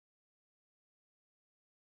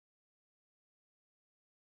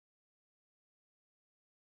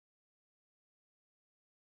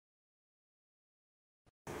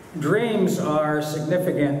Dreams are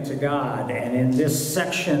significant to God, and in this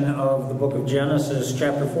section of the book of Genesis,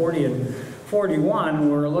 chapter 40 and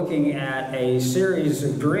 41, we're looking at a series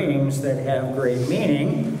of dreams that have great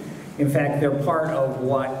meaning. In fact, they're part of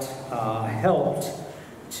what helped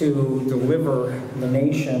to deliver the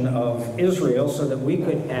nation of Israel so that we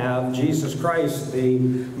could have Jesus Christ, the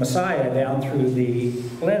Messiah, down through the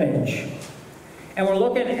lineage. And we're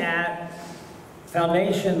looking at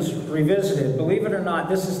Foundations Revisited. Believe it or not,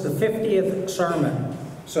 this is the 50th sermon.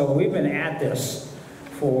 So we've been at this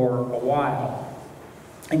for a while.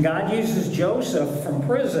 And God uses Joseph from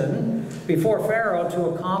prison before Pharaoh to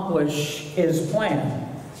accomplish his plan.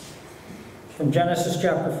 From Genesis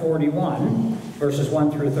chapter 41, verses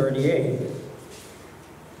 1 through 38.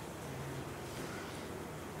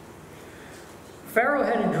 Pharaoh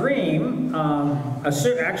had a dream,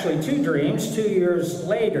 actually two dreams, 2 years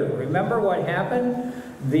later. Remember what happened?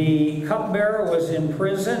 The cupbearer was in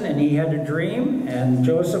prison and he had a dream, and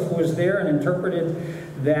Joseph was there and interpreted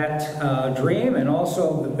that dream, and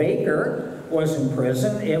also the baker was in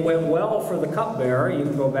prison. It went well for the cupbearer. You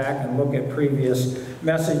can go back and look at previous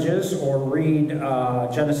messages or read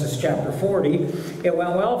Genesis chapter 40. It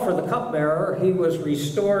went well for the cupbearer. He was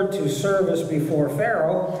restored to service before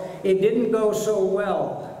Pharaoh. It didn't go so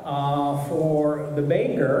well for the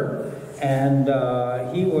baker, and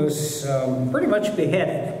he was pretty much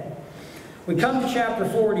beheaded. We come to chapter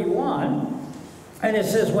 41, and it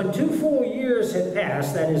says, when 2 full years had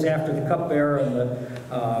passed, that is after the cupbearer and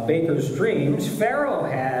the baker's dreams, Pharaoh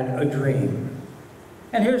had a dream.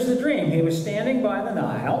 And here's the dream. He was standing by the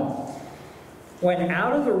Nile, when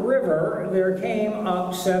out of the river there came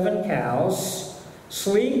up 7 cows,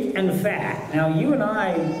 sleek and fat. Now, you and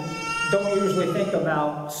I don't usually think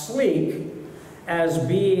about sleek as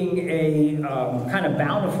being a kind of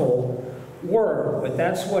bountiful word, but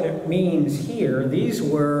that's what it means here. These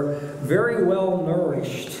were very well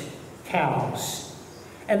nourished cows,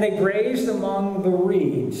 and they grazed among the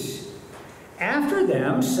reeds. After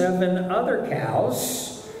them, 7 other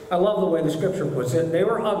cows. I love the way the scripture puts it. They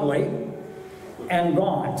were ugly and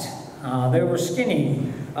gaunt. They were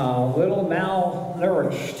skinny, little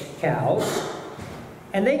malnourished cows.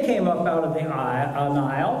 And they came up out of the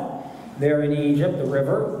Nile, there in Egypt, the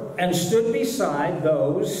river, and stood beside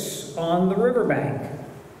those on the riverbank.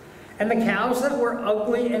 And the cows that were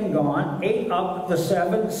ugly and gaunt ate up the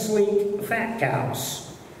 7 sleek, fat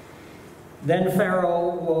cows. Then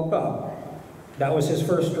Pharaoh woke up. That was his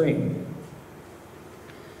first dream.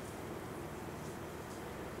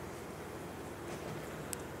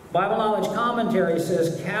 Bible Knowledge Commentary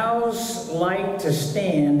says, cows like to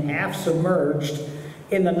stand half submerged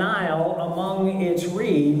in the Nile among its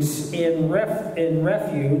reeds in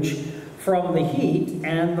refuge from the heat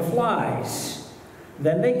and the flies.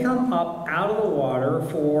 Then they come up out of the water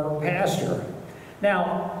for pasture.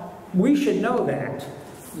 Now, we should know that.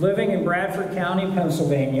 Living in Bradford County,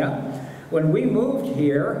 Pennsylvania, when we moved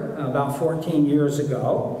here about 14 years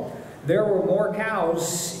ago, there were more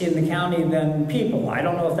cows in the county than people. I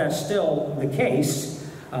don't know if that's still the case,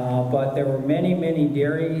 but there were many, many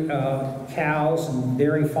dairy cows and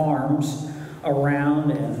dairy farms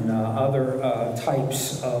around, and other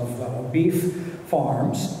types of beef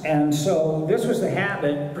farms. And so this was the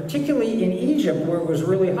habit, particularly in Egypt where it was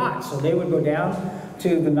really hot. So they would go down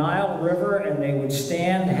to the Nile River and they would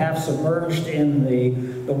stand half submerged in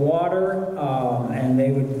the water, and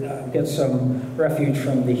they would get some refuge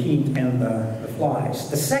from the heat and the flies.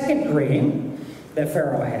 The second dream that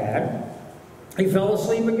Pharaoh had, he fell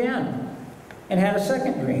asleep again and had a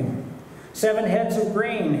second dream. 7 heads of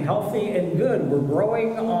grain, healthy and good, were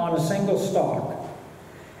growing on a single stalk.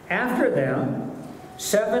 After them,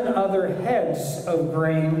 7 other heads of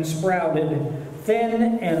grain sprouted,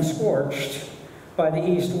 thin and scorched by the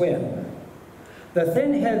east wind. The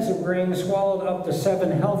thin heads of grain swallowed up the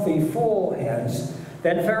 7 healthy, full heads.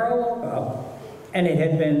 Then Pharaoh woke up, and it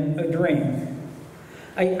had been a dream.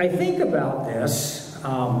 I think about this.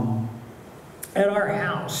 At our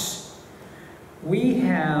house, we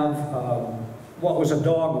have what was a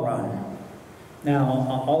dog run.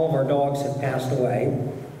 Now, all of our dogs have passed away,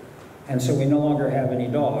 and so we no longer have any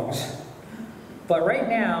dogs. But right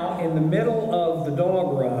now, in the middle of the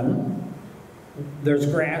dog run, there's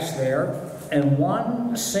grass there, and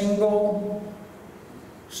one single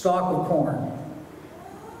stalk of corn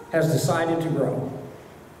has decided to grow.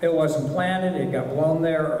 It wasn't planted, it got blown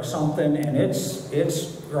there or something, and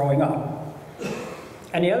it's growing up.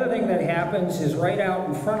 And the other thing that happens is right out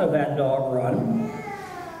in front of that dog run,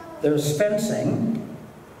 there's fencing,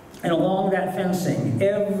 and along that fencing,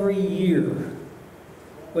 every year,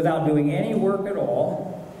 without doing any work at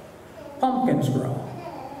all, pumpkins grow.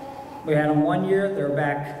 We had them one year, they're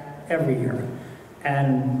back every year.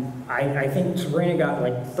 And I think Sabrina got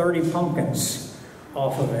like 30 pumpkins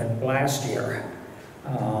off of it last year.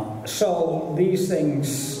 So these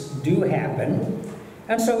things do happen.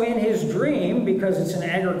 And so in his dream, because it's an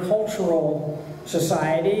agricultural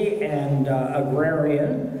society and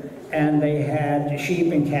agrarian, and they had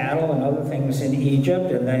sheep and cattle and other things in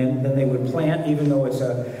Egypt, and then they would plant, even though it's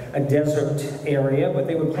a desert area, but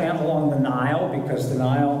they would plant along the Nile, because the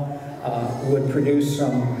Nile would produce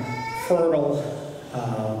some fertile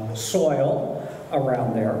soil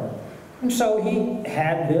around there. And so he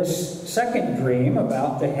had this second dream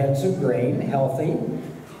about the heads of grain, healthy,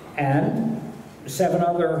 and 7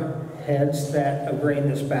 other heads of grain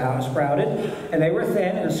that sprouted, and they were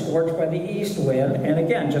thin and scorched by the east wind. And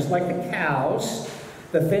again, just like the cows,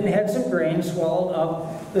 the thin heads of grain swallowed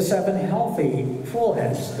up the 7 healthy, full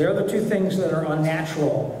heads. They're the 2 things that are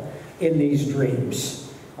unnatural in these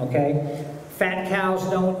dreams. Okay? Fat cows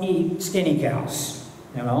don't eat skinny cows.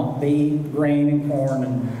 You know, they eat grain and corn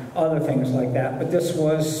and other things like that. But this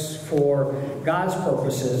was for God's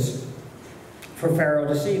purposes, for Pharaoh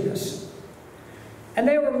to see this. And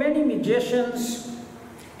there were many magicians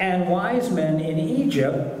and wise men in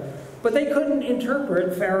Egypt, but they couldn't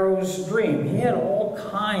interpret Pharaoh's dream. He had all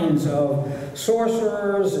kinds of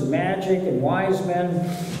sorcerers and magic and wise men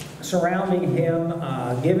surrounding him,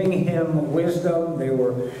 giving him wisdom. They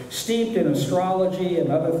were steeped in astrology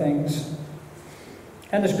and other things.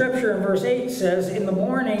 And the scripture in verse 8 says, in the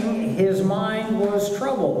morning his mind was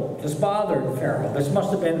troubled. This bothered Pharaoh. This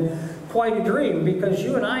must have been quite a dream, because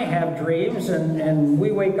you and I have dreams, and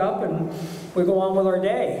we wake up and we go on with our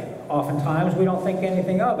day. Oftentimes we don't think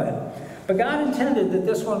anything of it. But God intended that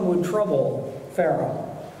this one would trouble Pharaoh.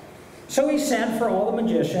 So he sent for all the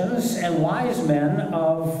magicians and wise men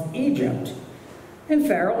of Egypt. And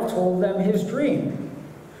Pharaoh told them his dream.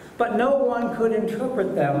 But no one could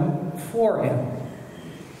interpret them for him.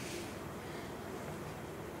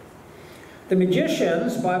 The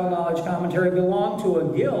magicians, Bible Knowledge Commentary, belong to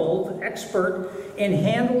a guild expert in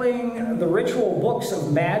handling the ritual books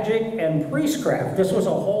of magic and priestcraft. This was a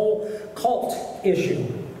whole cult issue.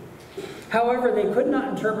 However, they could not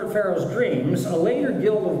interpret Pharaoh's dreams. A later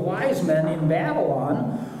guild of wise men in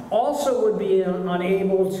Babylon also would be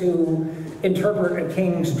unable to interpret a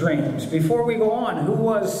king's dreams. Before we go on, who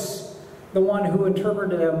was the one who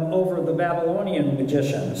interpreted them over the Babylonian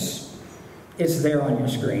magicians? It's there on your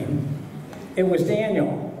screen. It was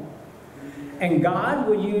Daniel. And God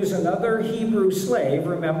would use another Hebrew slave.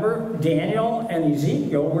 Remember, Daniel and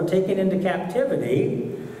Ezekiel were taken into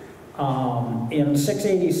captivity in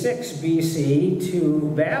 686 BC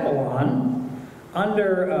to Babylon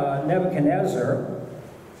under Nebuchadnezzar.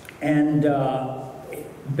 And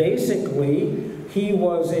basically, he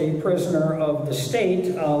was a prisoner of the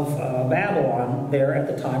state of Babylon there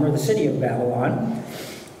at the time, or the city of Babylon.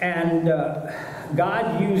 And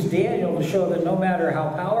God used Daniel to show that no matter how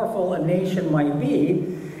powerful a nation might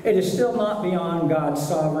be, it is still not beyond God's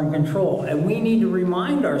sovereign control. And we need to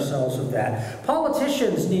remind ourselves of that.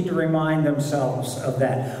 Politicians need to remind themselves of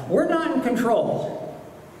that. We're not in control.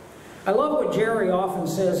 I love what Jerry often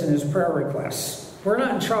says in his prayer requests. We're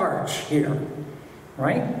not in charge here,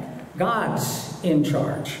 right? God's in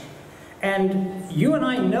charge. And you and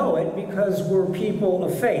I know it because we're people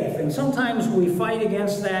of faith. And sometimes we fight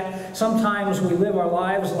against that. Sometimes we live our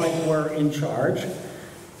lives like we're in charge.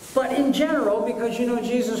 But in general, because you know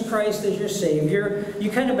Jesus Christ is your Savior,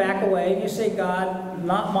 you kind of back away and you say, God,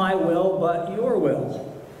 not my will, but your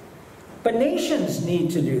will. But nations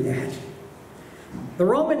need to do that. The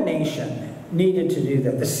Roman nation needed to do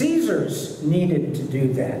that. The Caesars needed to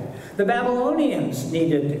do that. The Babylonians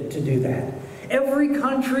needed to do that. Every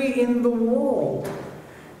country in the world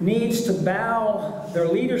needs to bow, their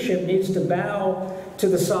leadership needs to bow to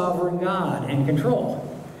the sovereign God and control.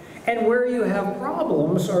 And where you have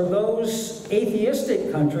problems are those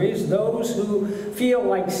atheistic countries, those who feel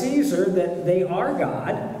like Caesar that they are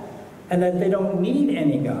God and that they don't need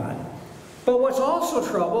any God. But what's also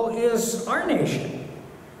trouble is our nation.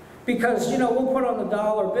 Because, you know, we'll put on the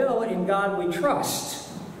dollar bill, in God we trust.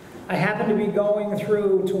 I happened to be going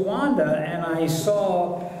through Towanda, and I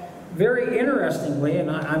saw, very interestingly, and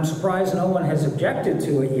I'm surprised no one has objected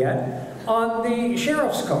to it yet, on the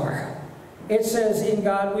sheriff's car, it says, in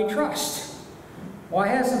God we trust. Why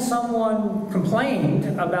hasn't someone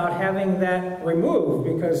complained about having that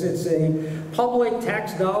removed? Because it's a public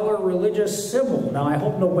tax dollar religious symbol. Now, I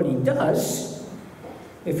hope nobody does.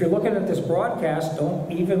 If you're looking at this broadcast, don't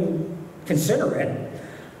even consider it.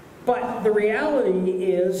 But the reality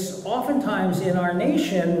is, oftentimes in our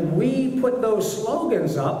nation, we put those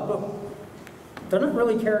slogans up, but They're not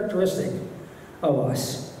really characteristic of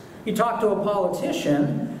us. You talk to a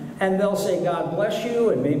politician, and they'll say, God bless you,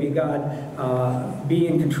 and maybe God be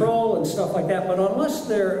in control and stuff like that. But unless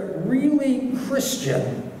they're really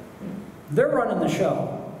Christian, they're running the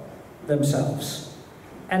show themselves.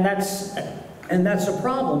 And that's a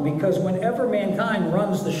problem, because whenever mankind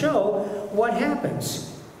runs the show, what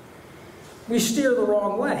happens? We steer the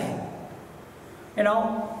wrong way. You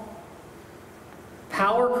know,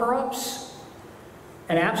 power corrupts,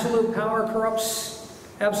 and absolute power corrupts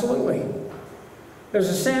absolutely. There's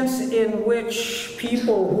a sense in which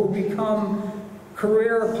people who become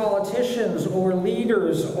career politicians or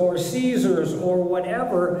leaders or Caesars or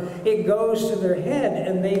whatever, it goes to their head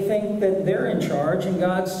and they think that they're in charge and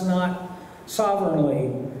God's not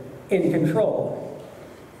sovereignly in control.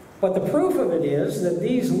 But the proof of it is that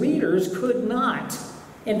these leaders could not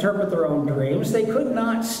interpret their own dreams. They could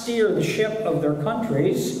not steer the ship of their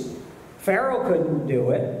countries. Pharaoh couldn't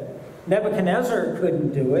do it. Nebuchadnezzar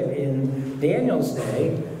couldn't do it in Daniel's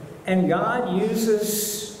day. And God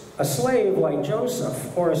uses a slave like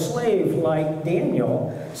Joseph or a slave like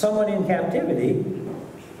Daniel, someone in captivity,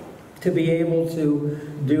 to be able to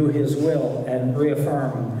do his will and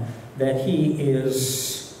reaffirm that he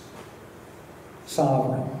is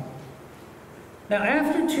sovereign. Now,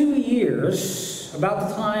 after 2 years, about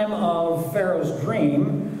the time of Pharaoh's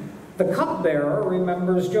dream, the cupbearer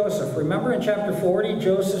remembers Joseph. Remember in chapter 40,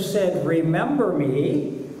 Joseph said, "Remember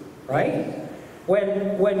me," right?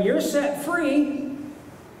 When you're set free,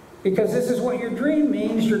 because this is what your dream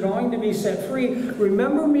means, you're going to be set free.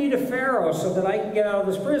 Remember me to Pharaoh so that I can get out of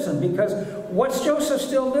this prison. Because what's Joseph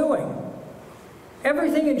still doing?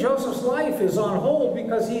 Everything in Joseph's life is on hold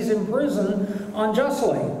because he's in prison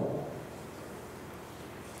unjustly.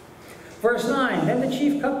 Verse 9, then the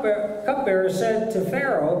chief cupbearer said to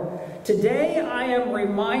Pharaoh, "Today I am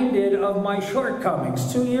reminded of my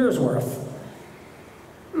shortcomings," 2 years worth.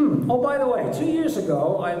 Oh, by the way, 2 years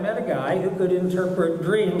ago, I met a guy who could interpret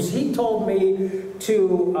dreams. He told me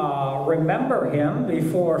to remember him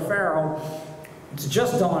before Pharaoh. It's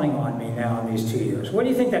just dawning on me now in these 2 years. What do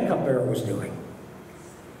you think that cupbearer was doing?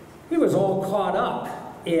 He was all caught up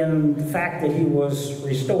in the fact that he was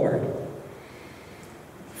restored.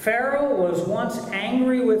 Pharaoh was once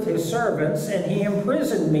angry with his servants, and he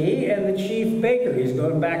imprisoned me and the chief baker. He's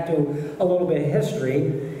going back to a little bit of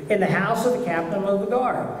history, in the house of the captain of the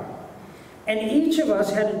guard. And each of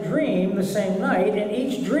us had a dream the same night, and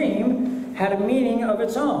each dream had a meaning of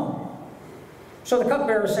its own. So the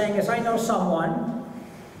cupbearer is saying, "Yes, I know someone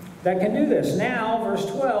that can do this." Now, verse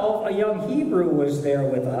 12, a young Hebrew was there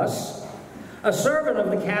with us, a servant of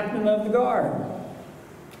the captain of the guard.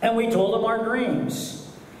 And we told him our dreams.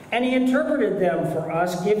 And he interpreted them for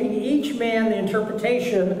us, giving each man the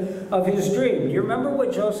interpretation of his dream. Do you remember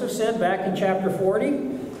what Joseph said back in chapter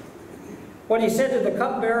 40? What he said to the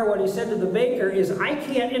cupbearer, what he said to the baker is, "I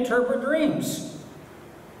can't interpret dreams.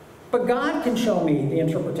 But God can show me the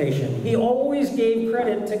interpretation." He always gave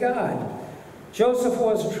credit to God. Joseph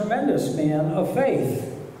was a tremendous man of faith.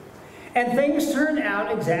 And things turned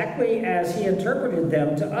out exactly as he interpreted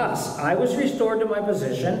them to us. I was restored to my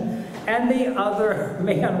position, and the other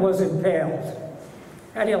man was impaled.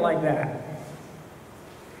 How do you like that?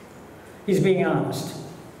 He's being honest.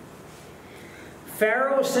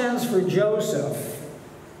 Pharaoh sends for Joseph,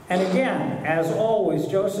 and again, as always,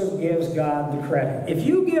 Joseph gives God the credit. If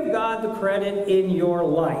you give God the credit in your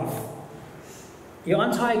life, you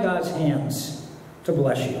untie God's hands to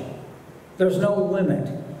bless you. There's no limit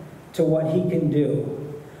to what he can do.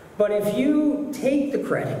 But if you take the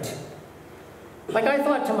credit, like I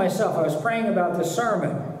thought to myself, I was praying about this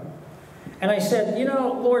sermon, and I said, you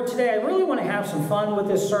know, Lord, today I really want to have some fun with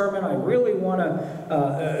this sermon. I really want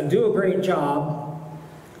to do a great job.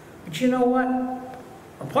 But you know what?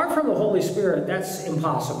 Apart from the Holy Spirit, that's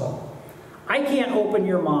impossible. I can't open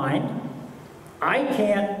your mind. I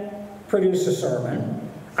can't produce a sermon.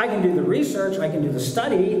 I can do the research. I can do the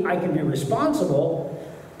study. I can be responsible.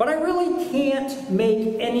 But I really can't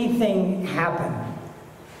make anything happen.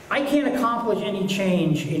 I can't accomplish any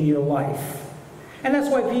change in your life. And that's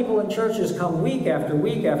why people in churches come week after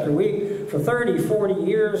week after week for 30, 40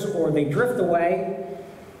 years, or they drift away,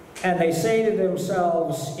 and they say to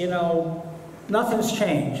themselves, you know, nothing's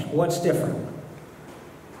changed. What's different?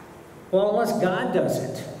 Well, unless God does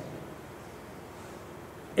it,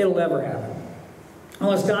 it'll never happen.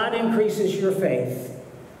 Unless God increases your faith,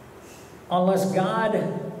 unless God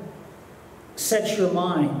sets your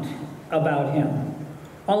mind about him,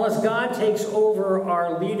 unless God takes over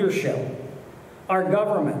our leadership, our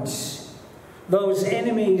governments, those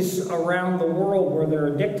enemies around the world where there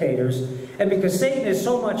are dictators, and because Satan is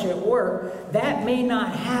so much at work, that may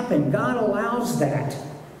not happen. God allows that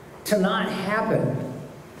to not happen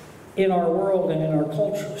in our world and in our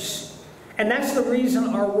cultures. And that's the reason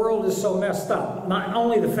our world is so messed up. Not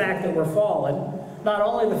only the fact that we're fallen, not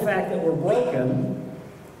only the fact that we're broken,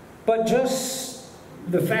 but just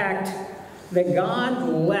the fact that God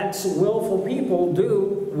lets willful people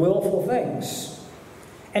do willful things.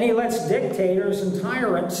 And he lets dictators and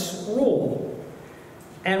tyrants rule.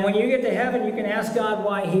 And when you get to heaven, you can ask God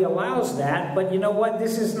why he allows that. But you know what?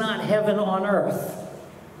 This is not heaven on earth.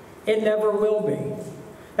 It never will be.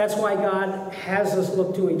 That's why God has us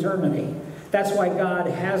look to eternity. That's why God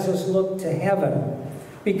has us look to heaven.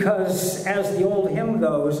 Because as the old hymn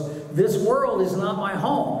goes, this world is not my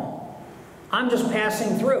home. I'm just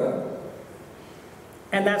passing through.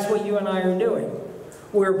 And that's what you and I are doing.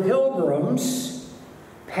 We're pilgrims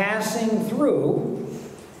passing through,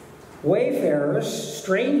 wayfarers,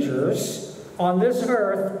 strangers on this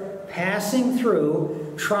earth, passing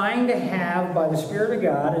through, trying to have, by the Spirit of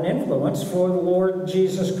God, an influence for the Lord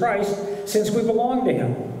Jesus Christ, since we belong to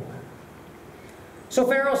him. So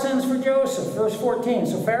Pharaoh sends for Joseph, verse 14.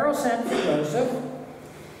 So Pharaoh sent for Joseph,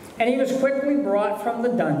 and he was quickly brought from the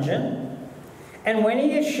dungeon. And when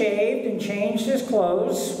he had shaved and changed his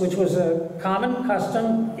clothes, which was a common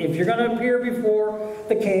custom, if you're going to appear before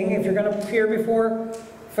the king, if you're going to appear before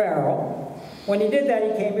Pharaoh, when he did that,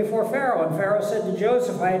 he came before Pharaoh. And Pharaoh said to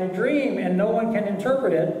Joseph, I had a dream, and no one can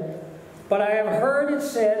interpret it, but I have heard it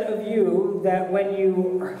said of you that when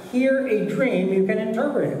you hear a dream, you can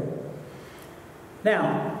interpret it.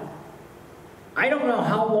 Now, I don't know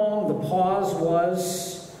how long the pause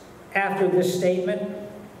was after this statement,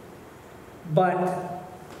 but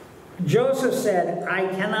Joseph said,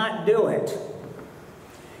 I cannot do it.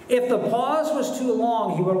 If the pause was too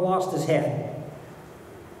long, he would have lost his head.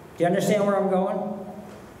 Do you understand where I'm going?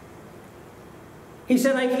 He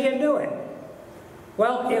said, I can't do it.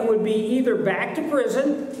 Well, it would be either back to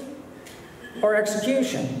prison or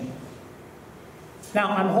execution. Now,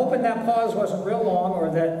 I'm hoping that pause wasn't real long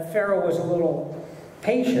or that Pharaoh was a little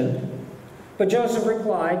patient. But Joseph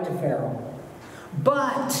replied to Pharaoh,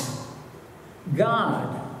 but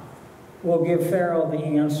God will give Pharaoh the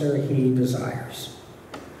answer he desires.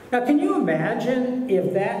 Now, can you imagine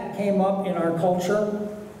if that came up in our culture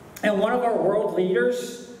and one of our world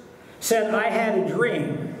leaders said, I had a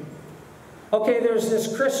dream. Okay, there's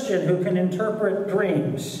this Christian who can interpret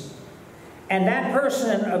dreams. And that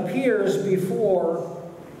person appears before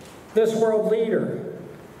this world leader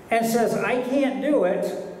and says, I can't do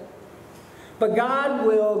it, but God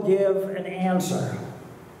will give an answer.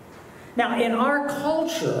 Now, in our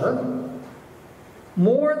culture,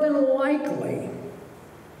 more than likely,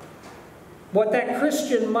 what that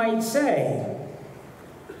Christian might say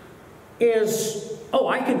is, oh,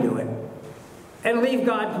 I can do it, and leave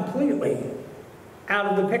God completely out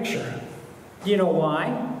of the picture. Do you know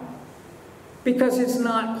why? Because it's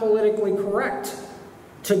not politically correct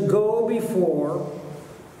to go before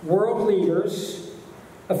world leaders,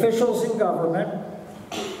 officials in government,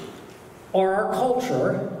 or our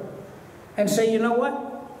culture, and say, you know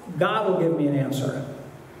what? God will give me an answer.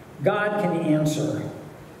 God can answer.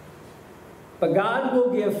 But God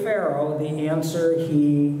will give Pharaoh the answer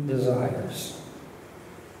he desires.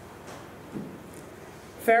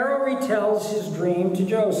 Pharaoh retells his dream to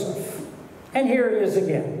Joseph. And here it is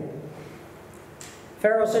again.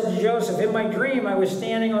 Pharaoh said to Joseph, in my dream I was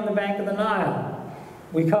standing on the bank of the Nile.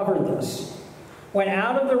 We covered this. When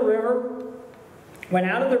out of the river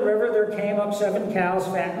there came up 7 cows,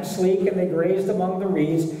 fat and sleek, and they grazed among the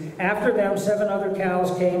reeds. After them 7 other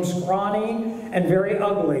cows came, scrawny and very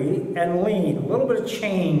ugly and lean. A little bit of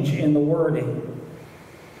change in the wording.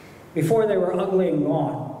 Before they were ugly and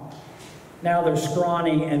gone. Now they're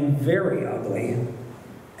scrawny and very ugly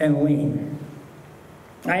and lean.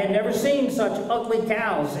 I had never seen such ugly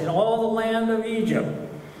cows in all the land of Egypt.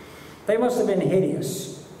 They must have been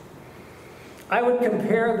hideous. I would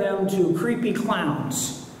compare them to creepy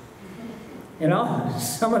clowns. You know,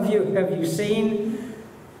 some of you, have you seen?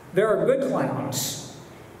 There are good clowns,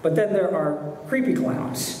 but then there are creepy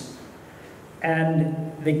clowns.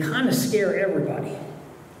 And they kind of scare everybody.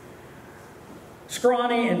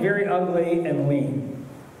 Scrawny and very ugly and lean.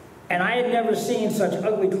 And I had never seen such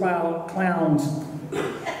ugly clowns.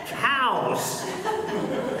 Cows!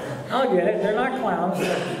 I'll get it, they're not clowns.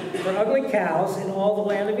 They're ugly cows in all the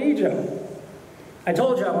land of Egypt. I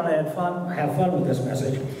told you I want to have fun with this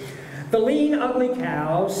message. The lean, ugly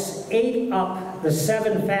cows ate up the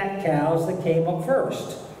 7 fat cows that came up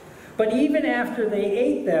first. But even after they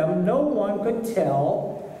ate them, no one could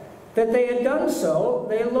tell that they had done so,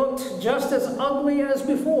 they looked just as ugly as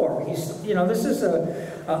before. This is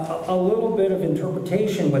a little bit of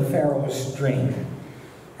interpretation with Pharaoh's dream.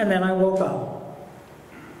 And then I woke up.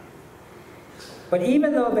 But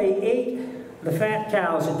even though they ate the fat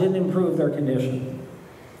cows, it didn't improve their condition.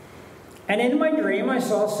 And in my dream, I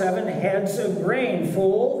saw 7 heads of grain,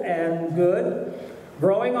 full and good,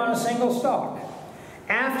 growing on a single stalk.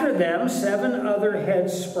 After them, 7 other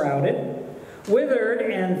heads sprouted, withered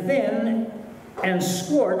and thin and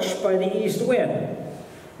scorched by the east wind.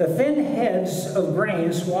 The thin heads of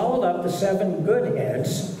grain swallowed up the 7 good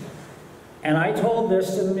heads, and I told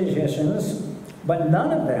this to the magicians, but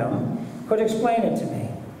none of them could explain it to me.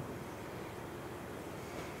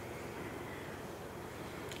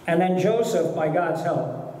 And then Joseph, by God's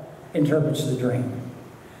help, interprets the dream.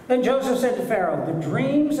 Then Joseph said to Pharaoh, "The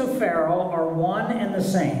dreams of Pharaoh are one and the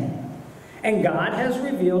same, and God has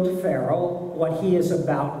revealed to Pharaoh what he is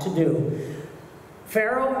about to do."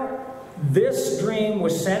 Pharaoh, this dream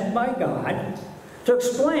was sent by God to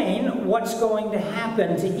explain what's going to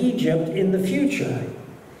happen to Egypt in the future.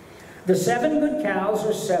 The 7 good cows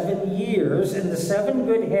are 7 years, and the 7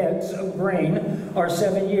 good heads of grain are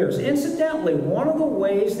 7 years. Incidentally, one of the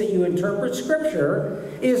ways that you interpret Scripture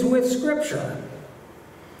is with Scripture.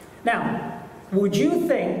 Now, would you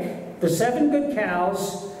think the 7 good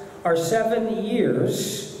cows are 7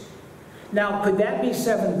 years? Now, could that be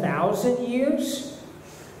 7,000 years?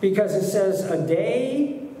 Because it says a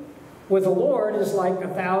day with the Lord is like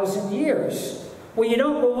 1,000 years. Well, you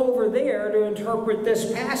don't go over there to interpret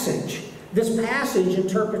this passage. This passage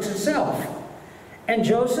interprets itself. And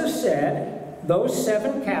Joseph said, those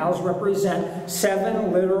 7 cows represent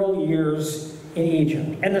 7 literal years in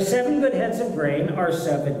Egypt. And the 7 good heads of grain are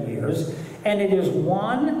 7 years. And it is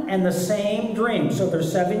one and the same dream. So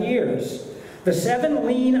there's 7 years. The 7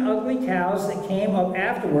 lean, ugly cows that came up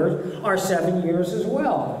afterwards are 7 years as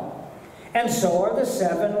well. And so are the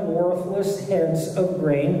 7 worthless heads of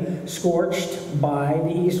grain scorched by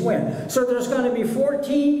the east wind. So there's going to be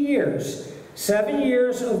 14 years. 7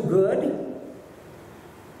 years of good,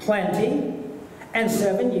 plenty, and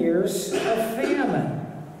 7 years of famine.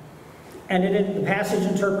 And the passage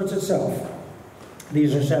interprets itself.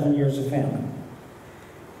 These are 7 years of famine.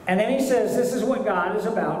 And then he says, this is what God is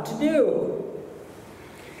about to do.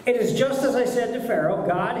 It is just as I said to Pharaoh.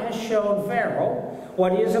 God has shown Pharaoh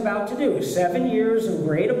what he is about to do. 7 years of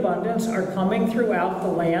great abundance are coming throughout the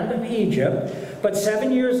land of Egypt, but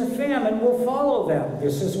 7 years of famine will follow them.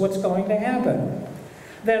 This is what's going to happen.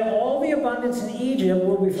 Then all the abundance in Egypt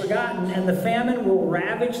will be forgotten, and the famine will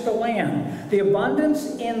ravage the land. The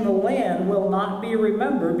abundance in the land will not be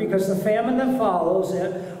remembered, because the famine that follows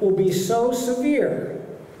it will be so severe.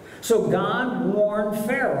 So God warned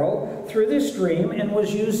Pharaoh through this dream and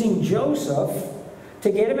was using Joseph to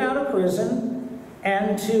get him out of prison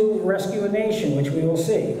and to rescue a nation, which we will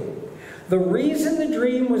see. The reason the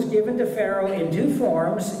dream was given to Pharaoh in 2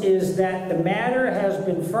 forms is that the matter has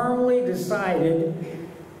been firmly decided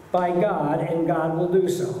by God, and God will do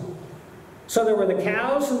so. So there were the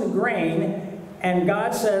cows and the grain, and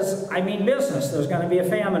God says, I mean business. There's going to be a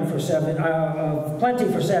famine for plenty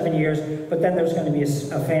for 7 years, but then there's going to be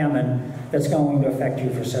a famine that's going to affect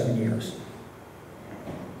you for 7 years.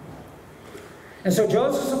 And so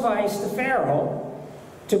Joseph advised to Pharaoh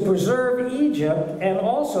to preserve Egypt, and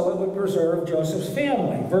also it would preserve Joseph's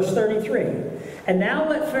family. Verse 33. And now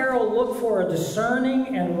let Pharaoh look for a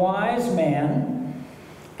discerning and wise man.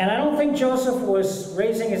 And I don't think Joseph was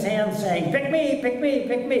raising his hand saying, pick me, pick me,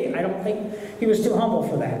 pick me. I don't think he was too humble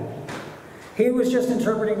for that. He was just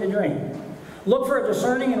interpreting the dream. Look for a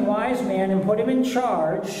discerning and wise man and put him in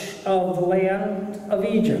charge of the land of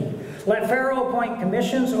Egypt. Let Pharaoh appoint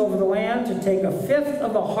commissions over the land to take 1/5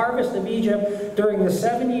 of the harvest of Egypt during the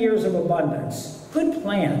 7 years of abundance. Good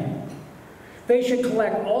plan. They should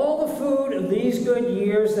collect all the food of these good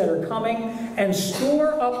years that are coming and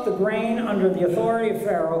store up the grain under the authority of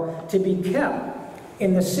Pharaoh to be kept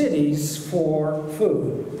in the cities for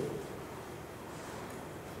food.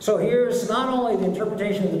 So here's not only the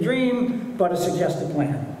interpretation of the dream, but a suggested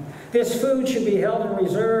plan. This food should be held in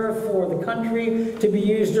reserve for the country to be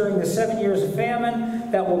used during the 7 years of famine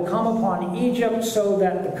that will come upon Egypt, so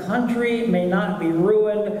that the country may not be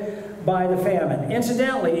ruined by the famine.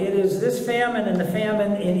 Incidentally, it is this famine and the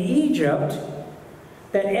famine in Egypt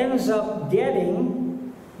that ends up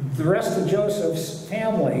getting the rest of Joseph's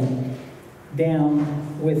family down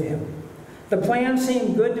with him. The plan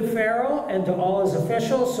seemed good to Pharaoh and to all his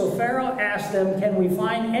officials, so Pharaoh asked them, can we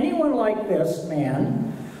find anyone like this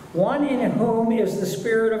man, one in whom is the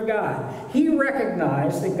Spirit of God? He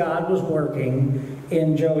recognized that God was working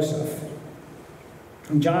in Joseph.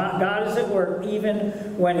 God is at work even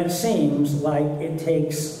when it seems like it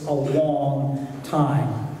takes a long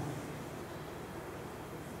time.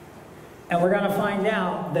 And we're going to find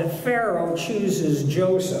out that Pharaoh chooses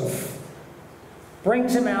Joseph,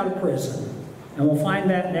 brings him out of prison, and we'll find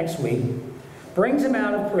that next week, brings him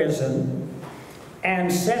out of prison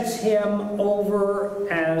and sets him over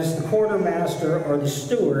as the quartermaster or the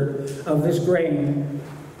steward of this grain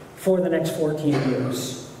for the next 14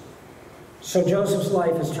 years. So Joseph's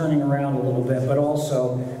life is turning around a little bit, but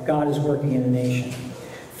also God is working in the nation.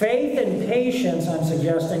 Faith and patience, I'm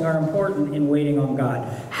suggesting, are important in waiting on God.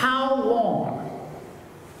 How long?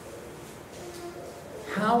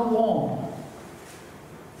 How long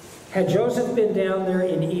had Joseph been down there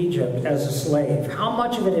in Egypt as a slave? How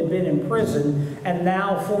much of it had been in prison, and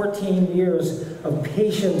now 14 years of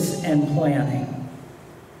patience and planning?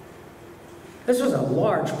 This was a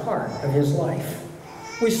large part of his life.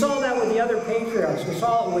 We saw that with the other patriarchs. We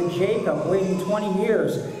saw it with Jacob waiting 20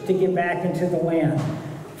 years to get back into the land.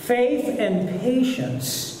 Faith and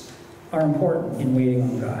patience are important in waiting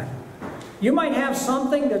on God. You might have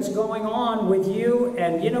something that's going on with you,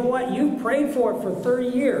 and you know what? You've prayed for it for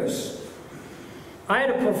 30 years. I had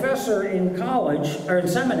a professor in college, or in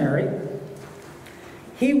seminary.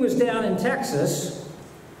 He was down in Texas.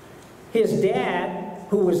 His dad,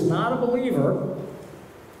 who was not a believer,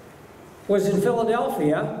 was in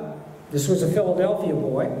Philadelphia. This was a Philadelphia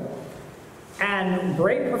boy. And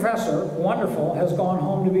great professor, wonderful, has gone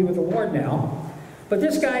home to be with the Lord now. But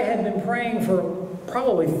this guy had been praying for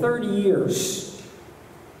probably 30 years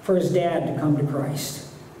for his dad to come to Christ.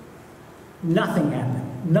 Nothing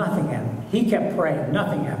happened. Nothing happened. He kept praying.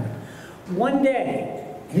 Nothing happened. One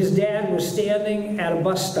day, his dad was standing at a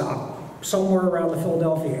bus stop somewhere around the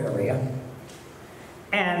Philadelphia area,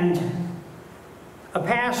 and a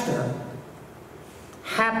pastor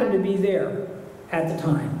happened to be there at the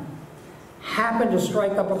time, happened to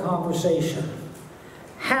strike up a conversation,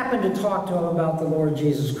 happened to talk to him about the Lord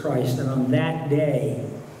Jesus Christ, and on that day,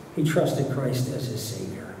 he trusted Christ as his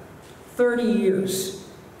Savior. 30 years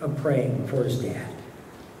of praying for his dad.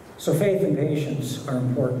 So faith and patience are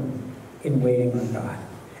important in waiting on God.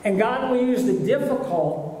 And God will use the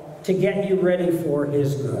difficult to get you ready for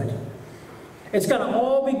his good. It's going to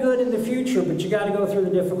all be good in the future, but you got to go through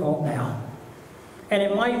the difficult now. And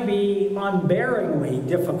it might be unbearingly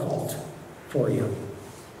difficult for you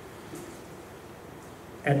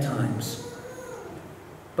at times.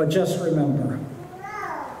 But just remember,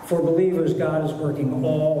 for believers, God is working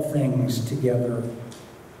all things together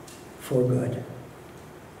for good.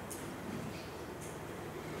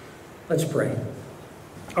 Let's pray.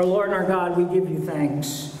 Our Lord and our God, we give you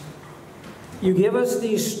thanks. You give us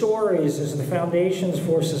these stories as the foundations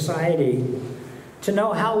for society, to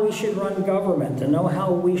know how we should run government, to know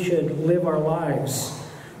how we should live our lives,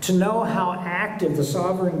 to know how active the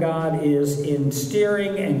sovereign God is in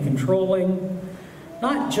steering and controlling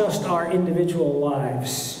not just our individual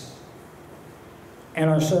lives and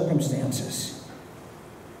our circumstances,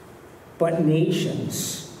 but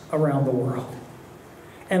nations around the world.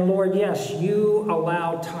 And Lord, yes, you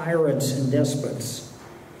allow tyrants and despots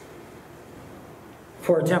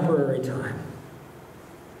for a temporary time.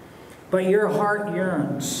 But your heart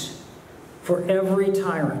yearns for every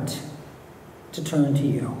tyrant to turn to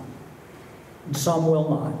you. And some will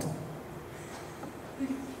not.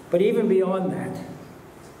 But even beyond that,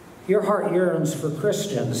 your heart yearns for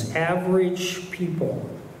Christians, average people,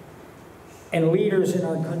 and leaders in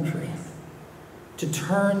our country to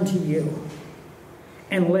turn to you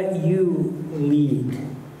and let you lead.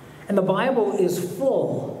 And the Bible is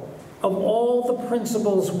full of all the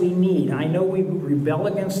principles we need. I know we rebel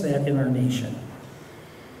against that in our nation.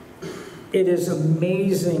 It is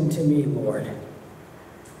amazing to me, Lord,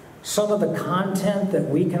 some of the content that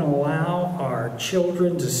we can allow our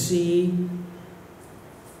children to see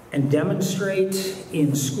and demonstrate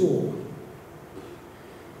in school.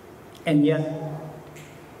 And yet,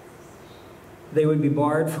 they would be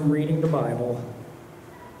barred from reading the Bible.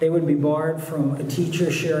 They would be barred from a teacher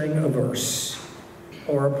sharing a verse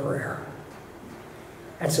or a prayer.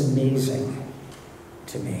 That's amazing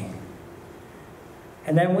to me.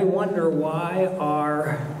 And then we wonder why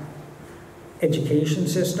our education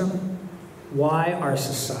system, why our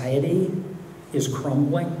society is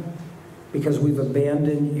crumbling, because we've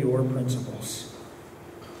abandoned your principles.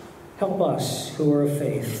 Help us who are of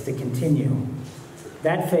faith to continue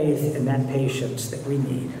that faith and that patience that we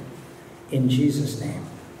need. In Jesus' name,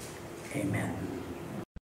 amen.